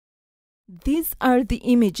These are the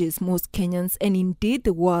images most Kenyans, and indeed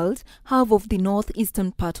the world, have of the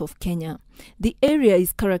northeastern part of Kenya. The area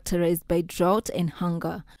is characterized by drought and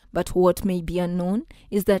hunger, but what may be unknown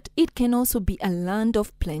is that it can also be a land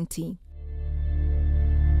of plenty.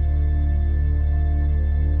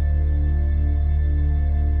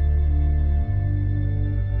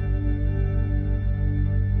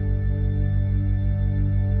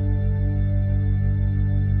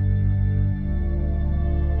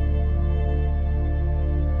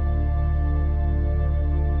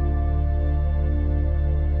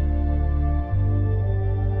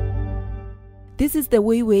 This is the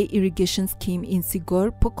Weiwei irrigation scheme in Sigor,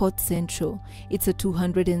 Pokot Central. It's a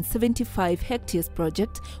 275 hectares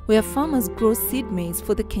project where farmers grow seed maize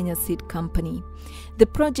for the Kenya Seed Company. The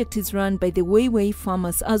project is run by the Weiwei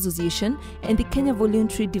Farmers Association and the Kenya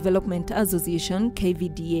Voluntary Development Association,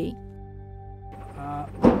 KVDA.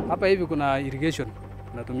 Hapa hivi kuna irrigation,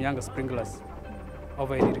 natumianga sprinklers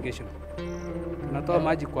over irrigation. Tunatoa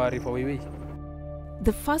maji kwa river Weiwei.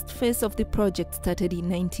 The first phase of the project started in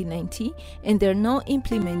 1990 and they're now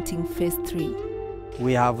implementing phase 3.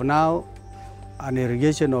 We have now an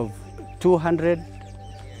irrigation of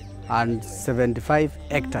 275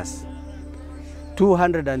 hectares.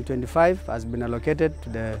 225 has been allocated to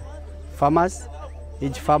the farmers,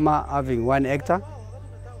 each farmer having 1 hectare,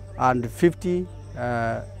 and 50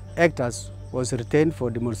 hectares was retained for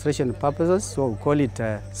demonstration purposes, so we call it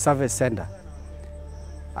a service center.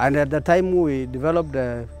 And at the time we developed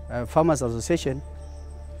the Farmers Association,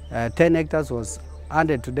 10 hectares was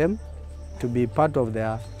handed to them to be part of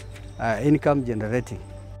their income generating.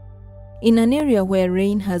 In an area where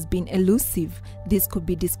rain has been elusive, this could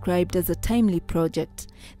be described as a timely project.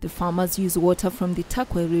 The farmers use water from the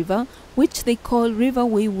Turkana River, which they call River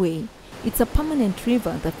Weiwei. It's a permanent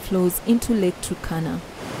river that flows into Lake Turkana.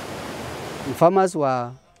 The farmers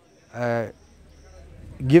were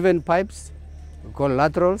given pipes, we call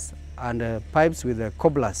laterals, and pipes with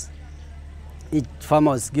cobblers. Each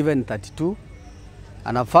farmer was given 32,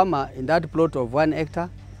 and a farmer in that plot of 1 hectare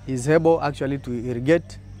is able actually to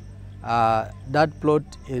irrigate that plot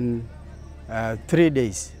in 3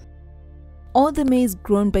 days. All the maize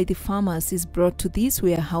grown by the farmers is brought to this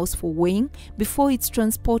warehouse for weighing before it's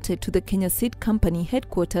transported to the Kenya Seed Company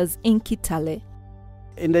headquarters in Kitale.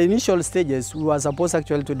 In the initial stages, we were supposed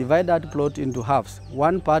actually to divide that plot into halves.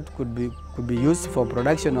 One part could be used for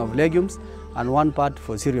production of legumes and one part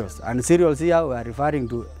for cereals. And cereals here we are referring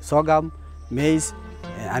to sorghum, maize,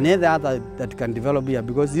 and any other that can develop here,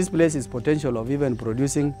 because this place is potential of even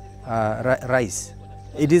producing rice.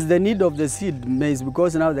 It is the need of the seed maize,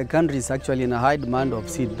 because now the country is actually in a high demand of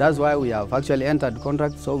seed. That's why we have actually entered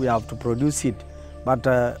contract, so we have to produce seed. But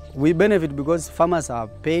we benefit because farmers are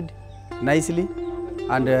paid nicely,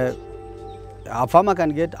 and a farmer can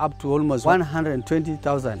get up to almost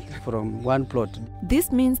 120,000 from one plot.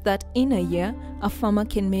 This means that in a year, a farmer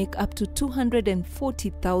can make up to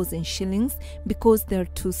 240,000 shillings because there are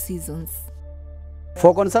 2 seasons.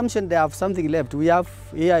 For consumption, they have something left. We have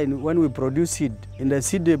here, when we produce seed, in the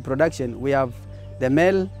seed production, we have the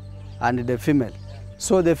male and the female.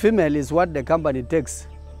 So the female is what the company takes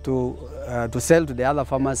to sell to the other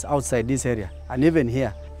farmers outside this area, and even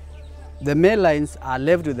here. The male lines are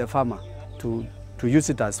left with the farmer to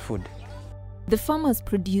use it as food. The farmers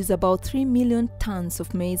produce about 3 million tons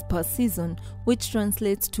of maize per season, which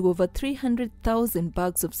translates to over 300,000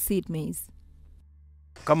 bags of seed maize.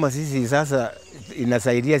 Kama sisi sasa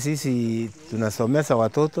inasaidia sisi tunasomesha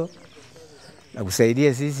watoto na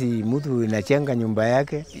kusaidia sisi, mtu inachenga nyumba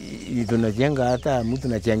yake, tunajenga hata mtu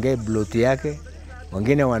anachengea plot yake,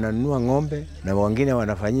 wengine wananunua ng'ombe na wengine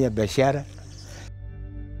wanafanyia biashara.